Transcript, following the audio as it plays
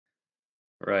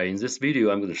Alright, in this video,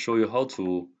 I'm going to show you how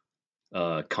to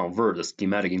convert the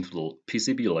schematic into the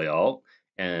PCB layout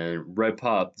and wrap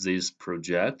up this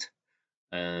project.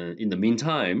 And in the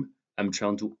meantime, I'm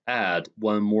trying to add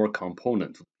one more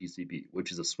component to the PCB,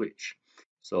 which is a switch.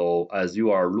 So as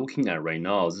you are looking at right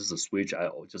now, this is a switch I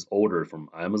just ordered from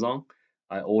Amazon.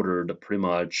 I ordered pretty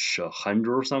much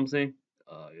 100 or something.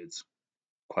 It's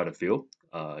quite a few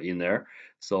in there.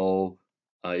 So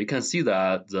you can see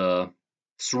that the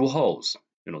through holes,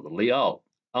 the layout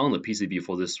on the PCB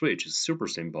for this switch is super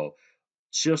simple,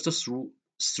 just through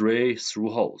 3 through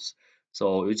holes.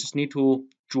 So you just need to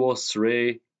draw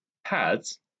 3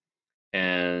 pads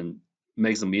and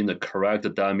make them in the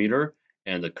correct diameter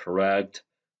and the correct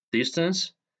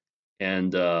distance,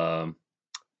 and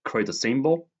create a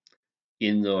symbol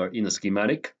in the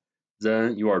schematic.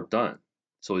 Then you are done.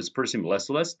 So it's pretty simple.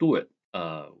 Let's do it.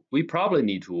 We probably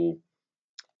need to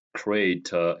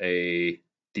create a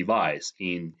device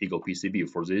in Eagle PCB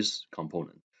for this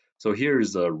component. So here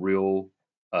is a real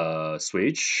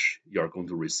switch you are going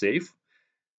to receive.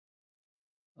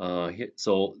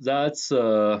 So that's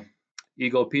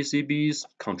Eagle PCB's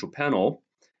control panel.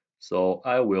 So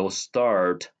I will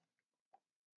start.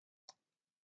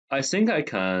 I think I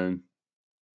can,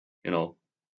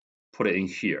 put it in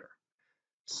here.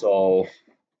 So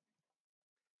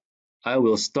I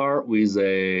will start with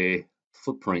a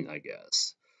footprint, I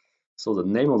guess. So the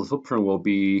name of the footprint will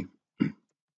be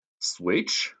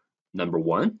switch number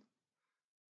 1.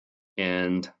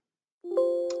 And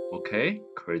okay,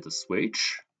 create the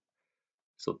switch.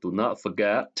 So do not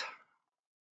forget,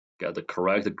 get the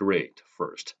correct grid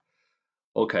first.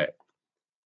 Okay,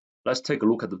 let's take a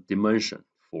look at the dimension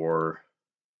for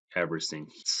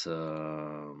everything. It's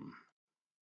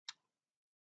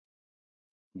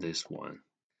this one.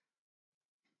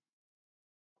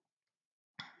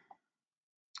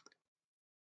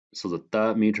 So the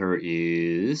diameter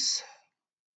is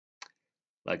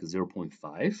like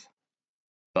 0.5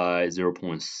 by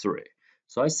 0.3.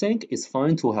 So I think it's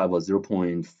fine to have a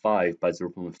 0.5 by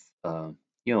 0. A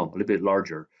little bit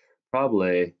larger,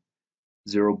 probably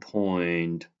 0.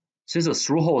 Since the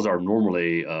through holes are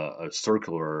normally a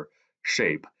circular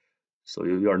shape, so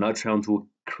you are not trying to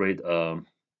create a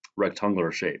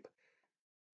rectangular shape.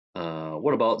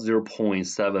 What about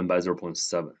 0.7 by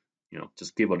 0.7?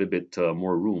 Just give a little bit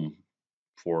more room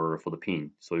for the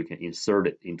pin, so you can insert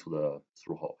it into the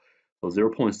through hole. So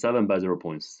 0.7 by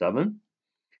 0.7,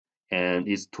 and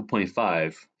it's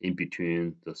 2.5 in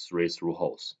between the 3 through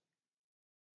holes.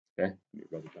 Okay, let me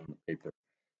write it down on the paper.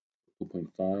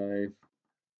 2.5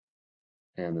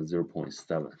 and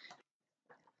 0.7.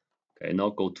 Okay, now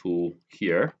go to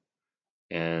here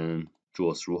and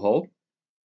draw a through hole.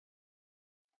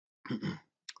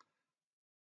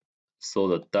 So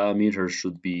the diameter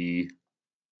should be,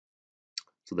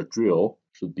 so the drill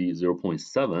should be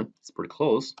 0.7. It's pretty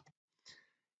close.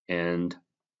 And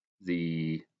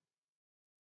the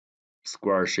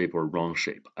square shape or round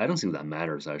shape, I don't think that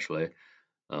matters actually.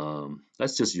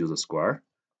 Let's just use a square.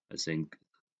 I think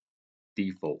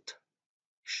default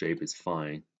shape is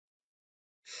fine.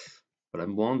 But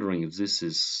I'm wondering if this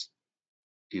is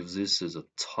a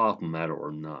top matter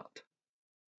or not.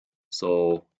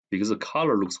 So because the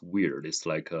color looks weird, it's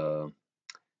like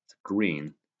it's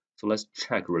green. So let's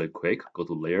check really quick. Go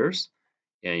to layers,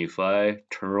 and if I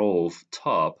turn off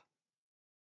top,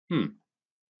 turn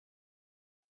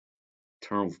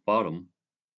off bottom.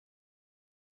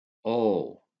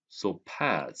 Oh, so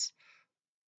pads.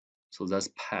 So that's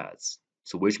pads.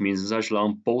 So which means it's actually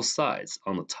on both sides,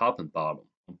 on the top and bottom,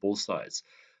 on both sides.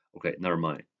 Okay, never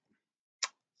mind.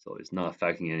 So it's not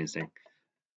affecting anything.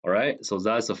 All right, so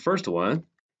that's the first one.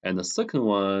 And the second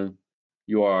one,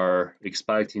 you are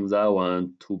expecting that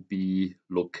one to be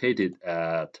located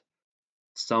at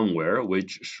somewhere,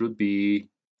 which should be,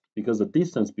 because the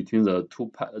distance between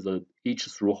the each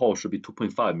through hole should be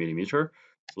 2.5 millimeter.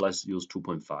 So let's use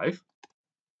 2.5.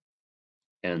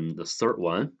 And the third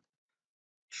one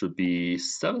should be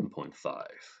 7.5.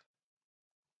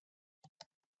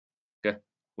 Okay,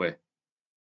 wait,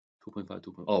 2.5,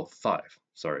 2. Oh, 5.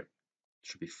 Sorry, it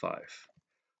should be 5.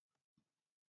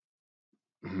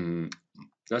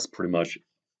 That's pretty much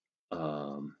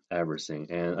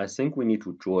everything. And I think we need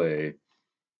to draw a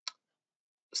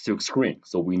silk screen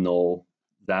so we know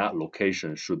that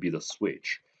location should be the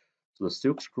switch. So the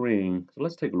silk screen, so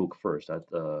let's take a look first at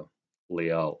the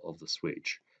layout of the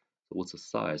switch. So what's the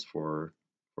size for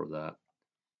that?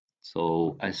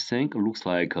 So I think it looks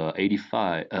like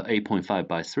 8.5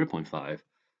 by 3.5. So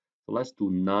let's do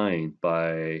 9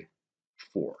 by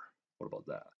 4. What about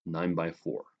that? 9 by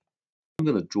 4. I'm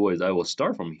gonna draw is I will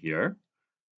start from here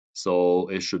So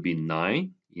it should be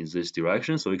 9 in this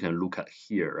direction. So you can look at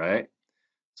here, right?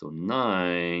 So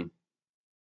 9,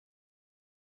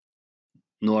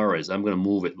 no worries, I'm gonna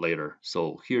move it later.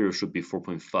 So here it should be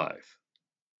 4.5.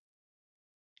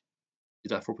 Is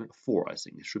that 4.4? I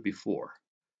think it should be 4.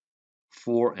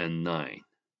 4 and 9.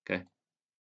 Okay.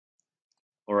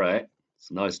 All right.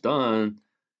 So now it's done.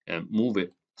 And move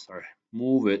it. Sorry.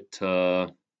 Move it.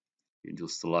 You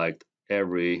just select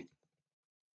every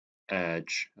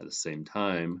edge at the same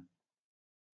time.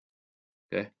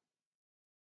 Okay.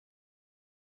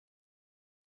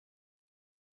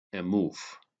 And move.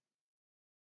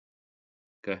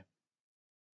 Okay.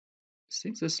 I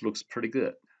think this looks pretty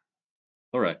good.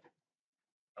 All right.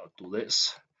 I'll do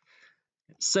this.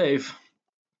 Save.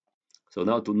 So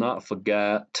now do not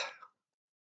forget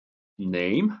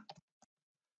name.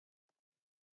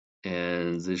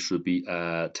 And this should be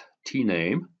at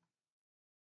tname.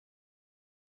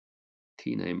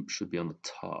 Tname should be on the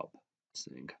top, I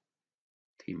think.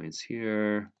 Tname is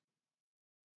here.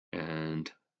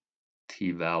 And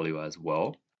t value as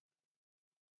well.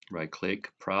 Right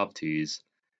click, properties,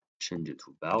 change it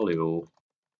to value,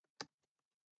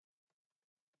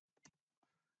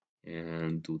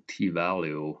 and do t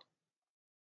value.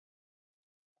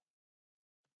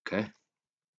 Okay.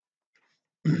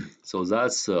 So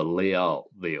that's the layout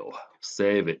view.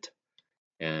 Save it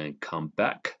and come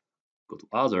back. Go to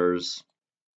others.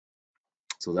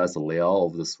 So that's the layout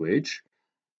of the switch.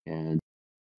 And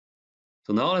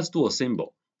so now let's do a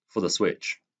symbol for the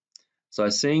switch. So I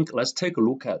think let's take a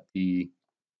look at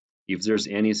if there's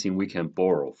anything we can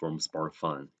borrow from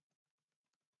SparkFun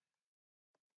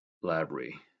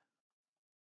library.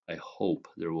 I hope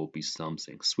there will be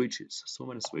something. Switches, so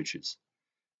many switches.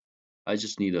 I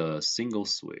just need a single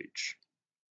switch.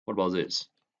 What about this?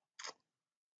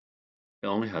 It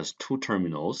only has 2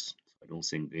 terminals. I don't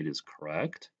think it is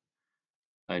correct.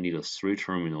 I need a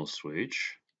 3-terminal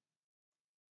switch.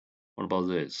 What about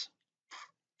this?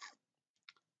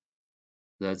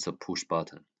 That's a push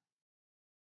button.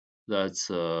 That's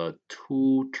a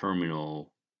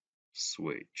 2-terminal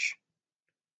switch.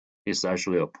 It's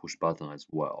actually a push button as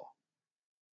well.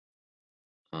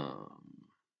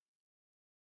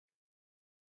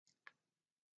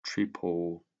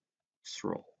 Triple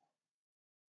throw.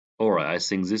 Alright, I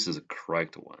think this is the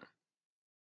correct one.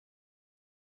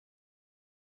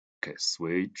 Okay,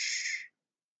 switch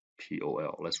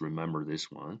POL. Let's remember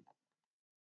this one.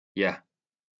 Yeah,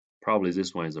 probably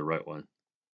this one is the right one.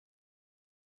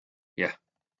 Yeah,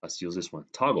 let's use this one.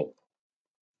 Toggle.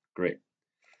 Great.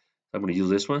 I'm going to use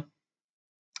this one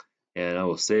and I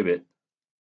will save it.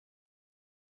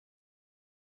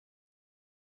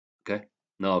 Okay,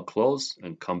 now close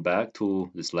and come back to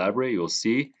this library. You'll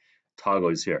see toggle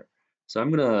is here. So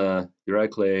I'm going to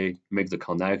directly make the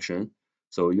connection.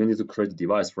 So you need to create the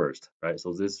device first, right?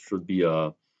 So this should be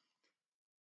a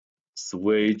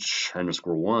switch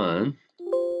 _1.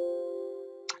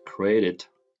 Create it.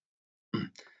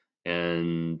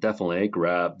 And definitely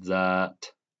grab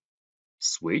that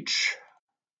switch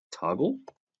toggle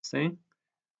thing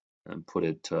and put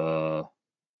it here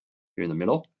in the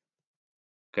middle.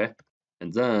 Okay,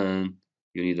 and then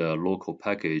you need a local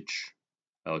package.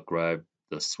 I'll grab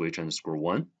the switch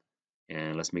 _1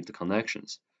 and let's make the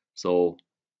connections. So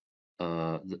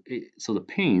the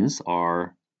pins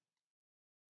are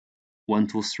 1,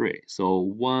 2, 3. So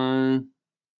 1,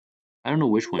 I don't know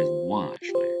which one is 1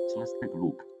 actually. So let's take a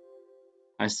look.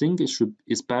 I think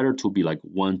it's better to be like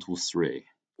 1, 2, 3.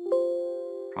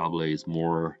 Probably it's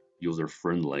more user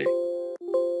friendly.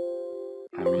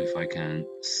 I don't know if I can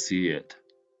see it.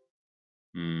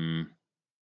 I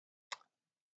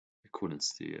couldn't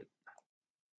see it.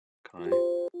 Can I?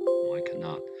 No, I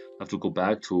cannot. I have to go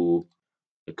back to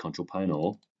the control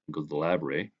panel and go to the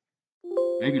library.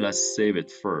 Maybe let's save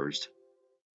it first.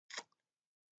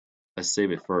 Let's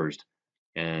save it first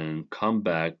and come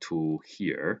back to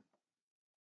here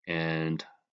and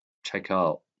check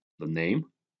out the name.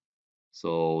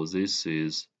 So this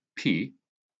is P.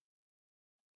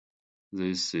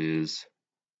 This is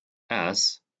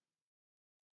S.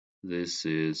 This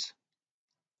is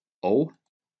O.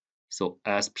 So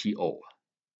SPO.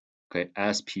 Okay,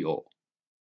 SPO.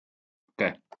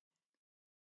 Okay,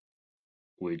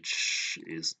 which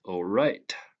is all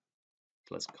right.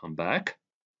 Let's come back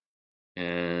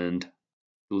and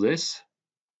do this.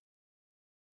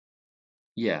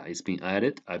 Yeah, it's been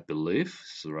added, I believe.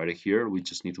 So right here, we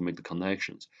just need to make the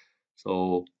connections.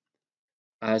 So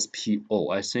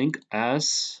SPO, I think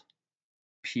SPO,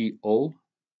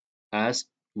 S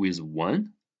with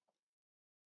 1,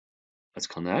 let's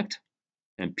connect,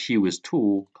 and P with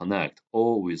 2, connect,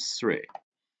 O with 3.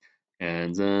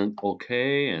 and then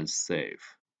OK and save.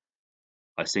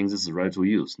 I think this is ready to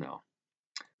use now.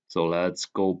 So let's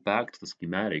go back to the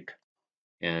schematic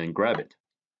and grab it.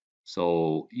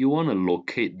 So you want to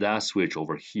locate that switch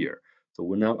over here. So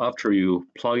now after you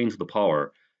plug into the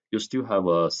power, you still have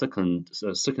a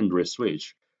secondary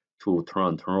switch to turn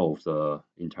on, turn off the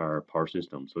entire power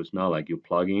system. So it's not like you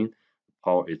plug in,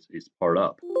 power it's powered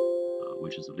up,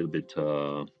 which is a little bit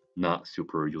not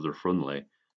super user friendly.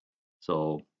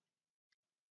 So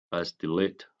let's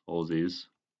delete all these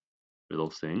little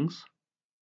things.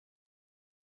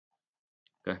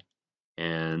 Okay,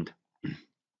 and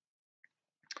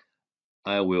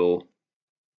I will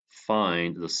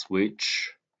find the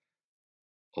switch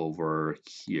over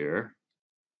here.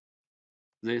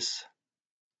 This.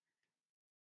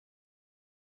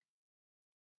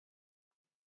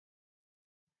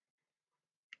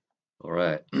 All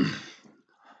right.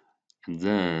 And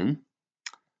then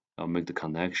I'll make the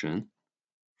connection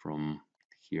from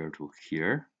here to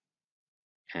here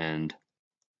and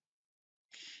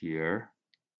here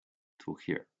to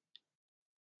here.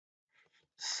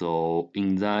 So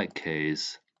in that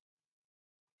case,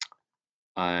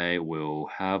 I will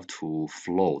have to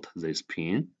float this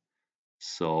pin.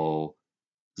 So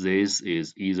this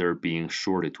is either being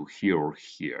shorted to here or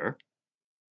here.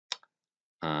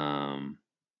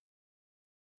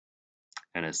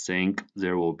 And I think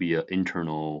there will be an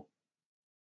internal,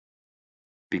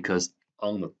 because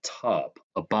on the top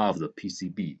above the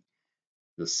PCB,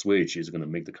 the switch is going to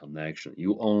make the connection.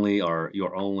 You're only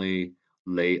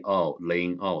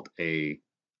laying out a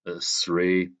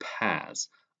 3 paths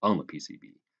on the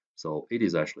PCB, so it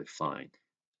is actually fine.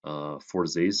 For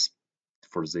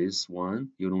this one,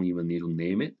 you don't even need to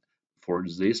name it. For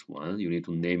this one, you need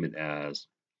to name it as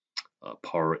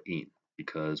power in,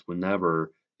 because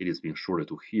whenever it is being shorted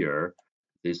to here,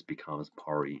 this becomes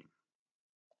power in,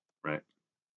 right?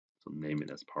 So name it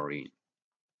as power in.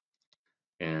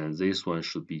 And this one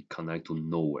should be connected to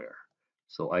nowhere.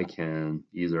 So I can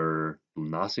either do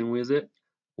nothing with it,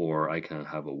 or I can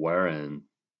have a wire and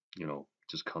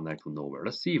just connect to nowhere.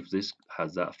 Let's see if this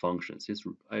has that function. Since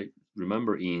I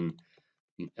remember in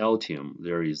Altium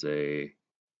there is a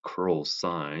curl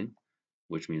sign,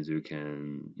 which means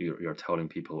you're telling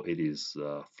people it is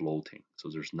floating. So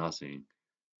there's nothing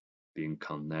being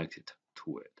connected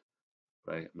to it,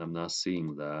 right? And I'm not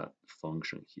seeing that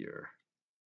function here.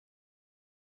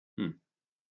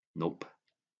 Nope.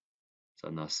 So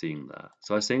I'm not seeing that.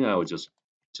 So I think I would just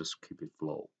keep it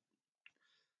flow.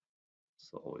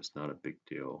 So it's not a big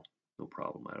deal, no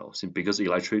problem at all. Because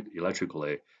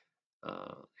electrically,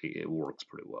 it works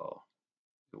pretty well.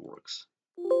 It works.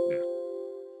 Yeah.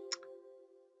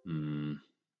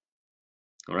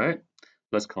 All right.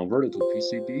 Let's convert it to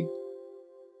PCB.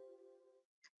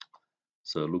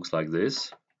 So it looks like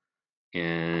this.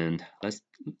 And let's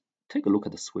take a look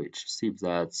at the switch. See if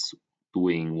that's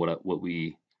doing what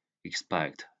we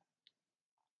expect.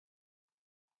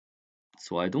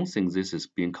 So I don't think this is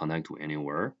being connected to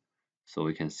anywhere. So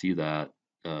we can see that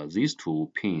these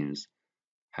two pins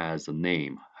has a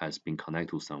name, has been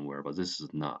connected to somewhere, but this is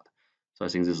not. So I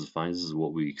think this is fine. This is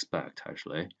what we expect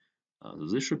actually. So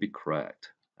this should be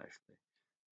correct actually.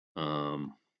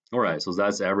 All right, so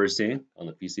that's everything on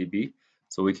the PCB.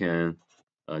 So we can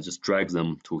just drag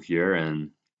them to here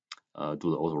and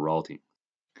do the auto routing.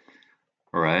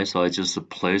 All right, so I just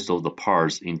placed all the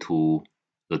parts into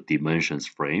the dimensions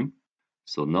frame.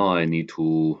 So now I need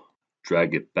to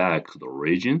drag it back to the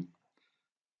origin.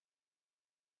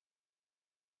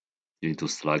 You need to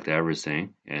select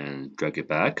everything and drag it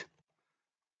back.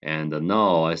 And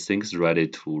now I think it's ready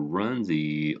to run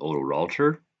the auto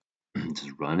router.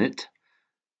 Just run it.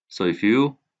 So if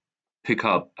you pick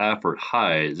up effort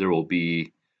high, there will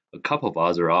be a couple of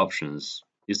other options.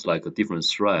 It's like a different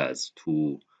threads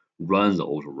to run the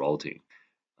auto routing.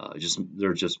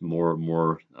 There are just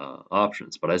more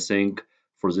options. But I think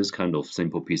for this kind of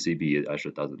simple PCB, it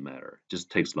actually doesn't matter. It just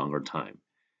takes longer time.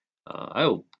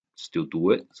 I'll still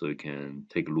do it so you can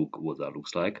take a look what that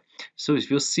looks like. So if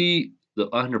you see the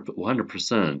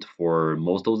 100% for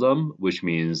most of them, which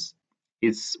means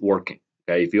it's working.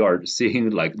 Okay, if you are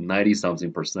seeing like 90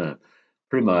 something percent,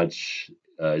 pretty much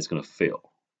it's gonna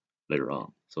fail later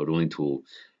on. So don't need to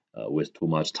waste too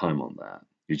much time on that.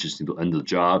 You just need to end the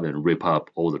job and rip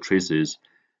up all the traces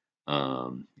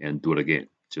and do it again.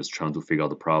 Just trying to figure out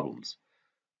the problems.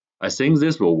 I think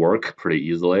this will work pretty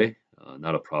easily,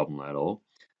 not a problem at all.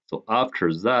 So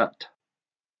after that,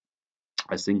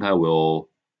 I think I will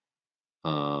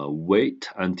wait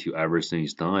until everything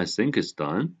is done. I think it's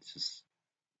done. It's just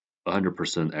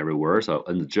 100% everywhere. So I'll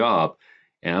end the job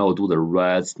and I will do the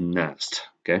reds next.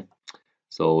 Okay.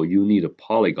 So you need a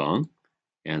polygon,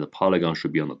 and the polygon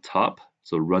should be on the top.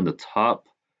 So run the top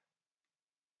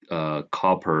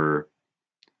copper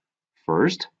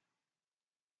first.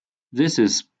 This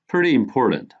is pretty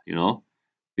important,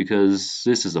 because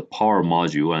this is a power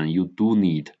module and you do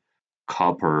need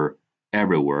copper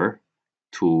everywhere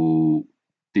to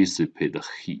dissipate the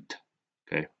heat.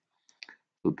 Okay,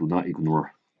 so do not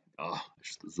ignore.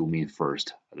 Just zoom in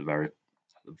first at the very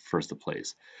first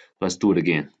place. Let's do it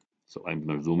again. So I'm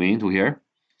going to zoom into here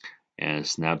and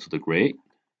snap to the gray.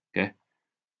 Okay,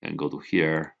 and go to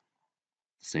here,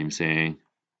 same thing,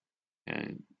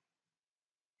 and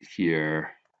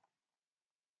here,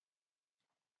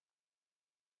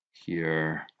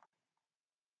 here,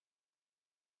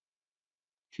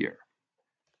 here.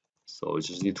 So you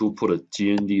just need to put a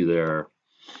GND there,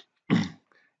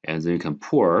 and then you can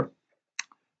pour.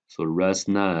 So rest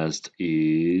nest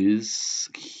is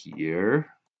here.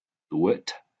 Do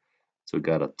it. So we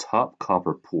got a top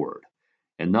copper poured.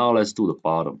 And now let's do the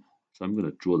bottom. So I'm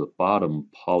going to draw the bottom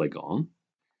polygon.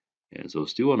 And so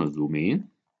still want to zoom in.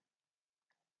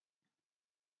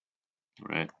 All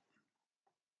right.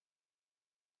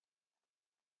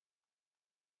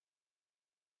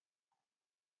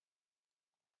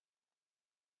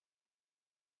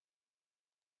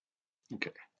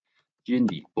 Okay.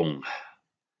 GND, boom.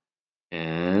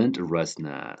 And rest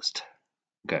nest.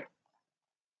 Okay.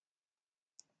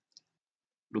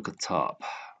 Look at top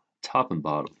and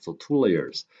bottom. So 2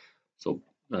 layers. So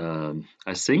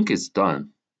I think it's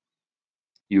done.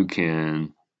 You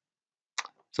can.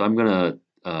 So I'm gonna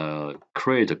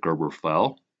create a Gerber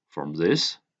file from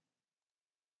this,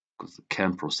 because the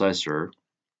CAN processor,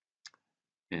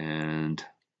 and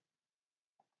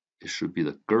it should be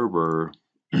the Gerber.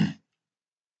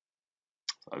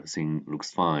 Everything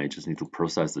looks fine. Just need to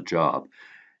process the job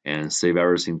and save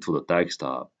everything to the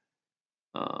desktop.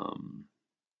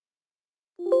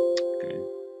 Okay,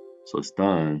 so it's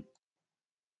done,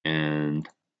 and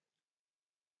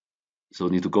so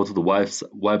need to go to the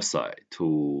website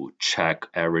to check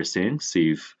everything,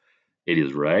 see if it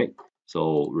is right.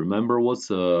 So remember what's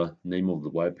the name of the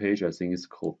web page? I think it's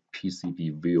called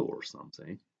PCBway or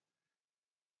something.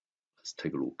 Let's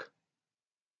take a look.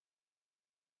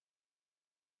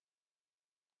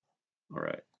 All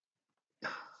right,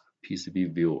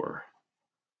 PCB viewer.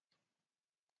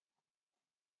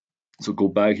 So go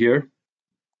back here,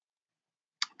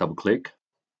 double click,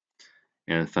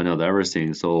 and find out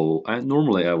everything. So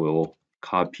normally I will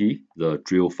copy the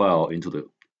drill file into the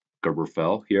Gerber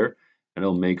file here, and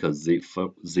I'll make a zip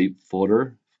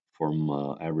folder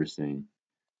from everything.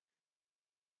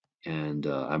 And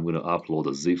I'm going to upload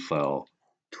a zip file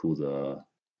to the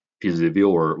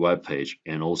PCBway webpage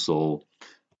and also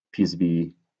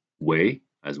PCBway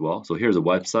as well. So here's a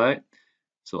website.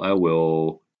 So I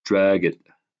will drag it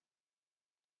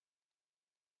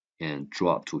and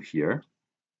drop to here.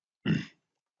 And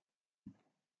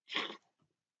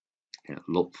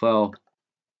load file.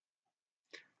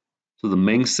 So the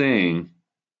main thing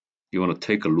you want to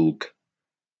take a look.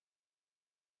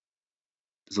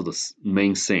 So the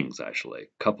main things actually,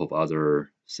 a couple of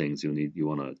other things you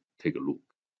want to take a look.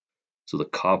 So the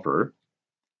copper,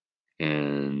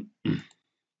 and you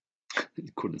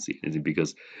couldn't see anything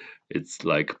because it's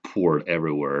like poured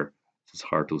everywhere. It's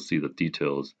hard to see the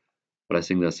details, but I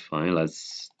think that's fine.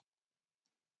 Let's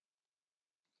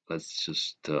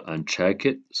just uncheck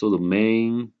it. So the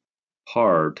main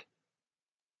part,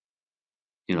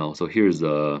 so here's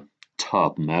the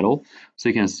top metal. So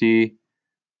you can see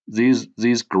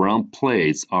these ground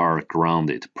plates are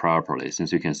grounded properly,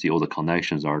 since you can see all the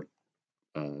connections are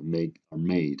made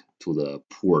to the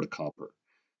poured copper.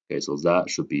 Okay, so that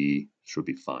should be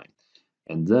fine.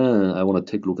 And then I want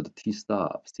to take a look at the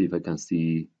T-stop, see if I can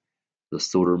see the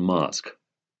solder mask.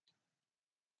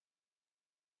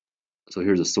 So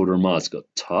here's a solder mask at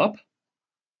top,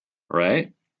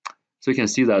 right? So you can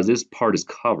see that this part is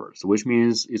covered, so which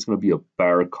means it's going to be a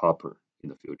bare copper in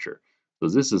the future. So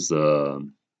this is a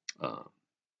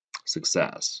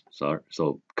success.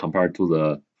 So compared to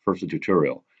the first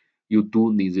tutorial, you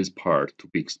do need this part to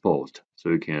be exposed so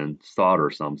you can solder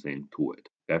something to it.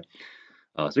 Okay,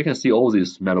 so you can see all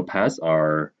these metal pads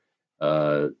are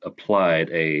applied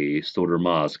a solder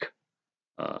mask,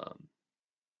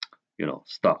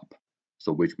 stop.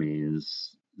 So which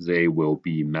means they will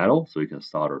be metal, so you can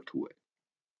solder to it,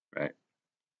 right?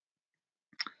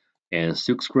 And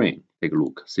silk screen, take a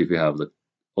look, see if you have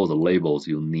all the labels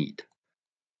you need.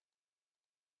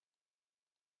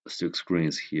 The silk screen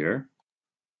is here.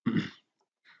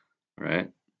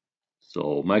 Right?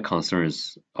 So my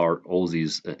concerns are all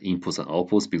these inputs and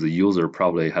outputs, because the user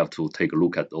probably have to take a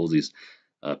look at all these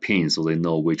pins so they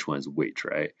know which one is which,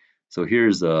 right? So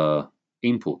here's the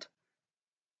input.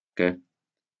 Okay.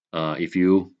 If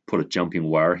you put a jumping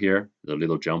wire here, the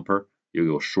little jumper, you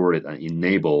will short it and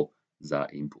enable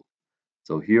that input.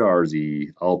 So here are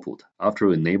the output. After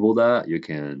you enable that, you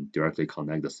can directly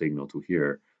connect the signal to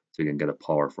here so you can get a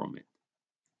power from it.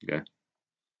 Okay.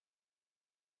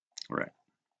 All right.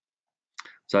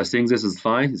 So I think this is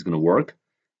fine. It's going to work.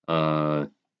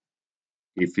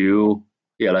 If you,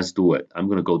 yeah, let's do it. I'm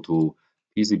going to go to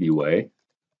PCBway.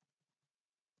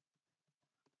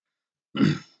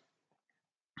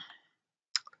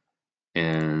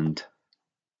 And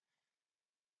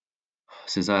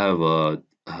since I have a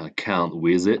account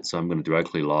with it, so I'm going to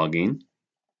directly log in.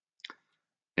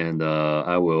 And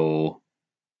I will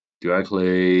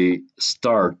directly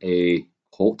start a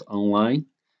quote online.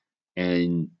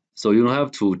 And so you don't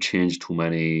have to change too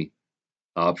many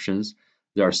options.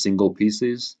 There are single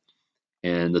pieces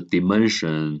and the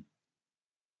dimension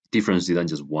difference than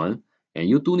just one. And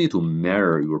you do need to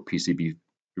measure your PCB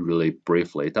really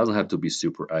briefly. It doesn't have to be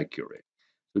super accurate.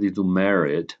 You need to measure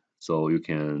it so you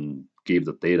can give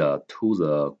the data to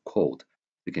the quote.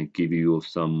 It can give you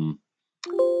some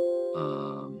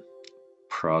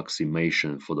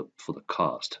approximation for the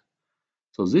cost.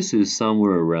 So this is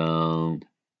somewhere around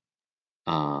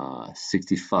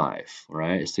 65,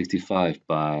 right? 65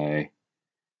 by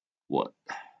what?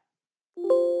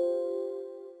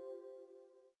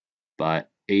 By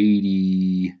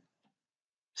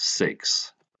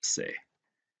 86, let's say.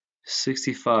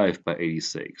 65 by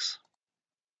 86.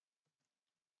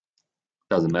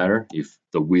 Doesn't matter if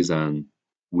the width and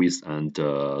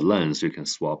length, you can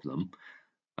swap them.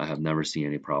 I have never seen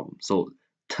any problem. So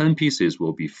 10 pieces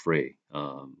will be free.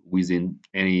 Within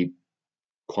any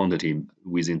quantity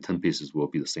within 10 pieces will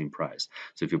be the same price.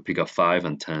 So if you pick up 5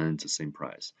 and 10, it's the same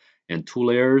price. And 2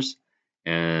 layers,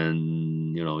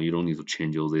 and you don't need to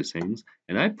change all these things.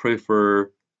 And I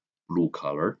prefer blue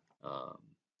color.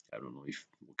 I don't know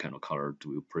what kind of color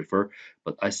do you prefer,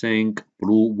 but I think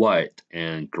blue, white,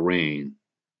 and green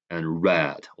and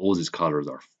red, all these colors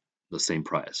are the same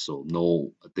price, so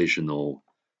no additional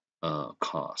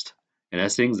cost. And I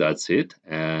think that's it.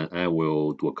 And I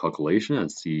will do a calculation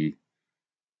and see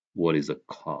what is the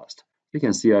cost. You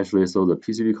can see actually, so the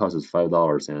PCB cost is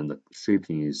 $5 and the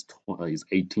shipping is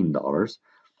 $18,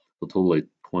 so totally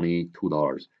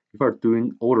 $22. If you are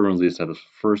ordering this at the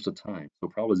first time, so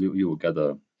probably you will get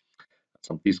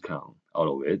some discount out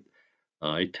of it.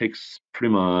 It takes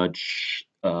pretty much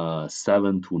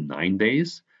 7 to 9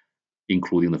 days,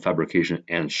 including the fabrication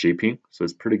and shipping, so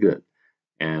it's pretty good.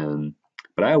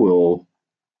 But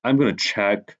I'm gonna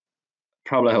check.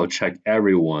 Probably I will check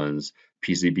everyone's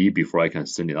PCB before I can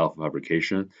send it out for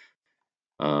fabrication.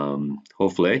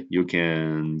 Hopefully you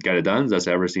can get it done. That's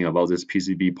everything about this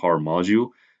PCB power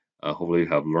module. Hopefully you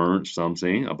have learned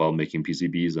something about making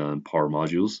PCBs and power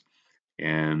modules.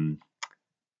 And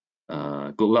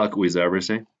good luck with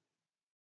everything.